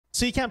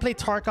So you can't play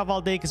Tarkov all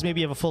day because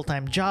maybe you have a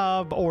full-time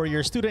job, or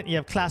you're a student, you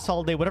have class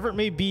all day, whatever it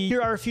may be. Here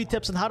are a few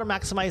tips on how to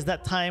maximize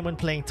that time when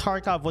playing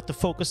Tarkov, what to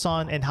focus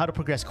on, and how to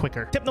progress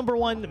quicker. Tip number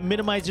 1,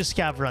 minimize your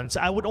scav runs.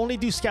 I would only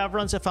do scav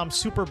runs if I'm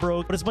super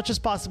broke, but as much as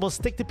possible,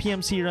 stick to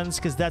PMC runs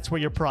because that's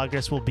where your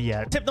progress will be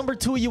at. Tip number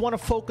 2, you want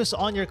to focus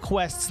on your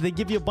quests. They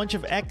give you a bunch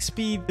of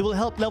XP. It will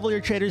help level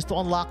your traders to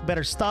unlock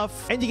better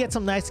stuff, and you get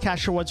some nice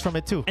cash rewards from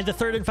it too. And the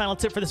third and final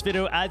tip for this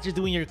video, as you're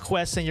doing your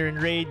quests and you're in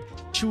raid,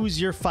 choose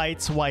your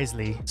fights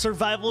wisely.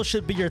 Survival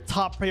should be your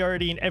top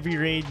priority in every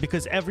raid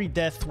because every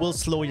death will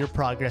slow your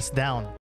progress down.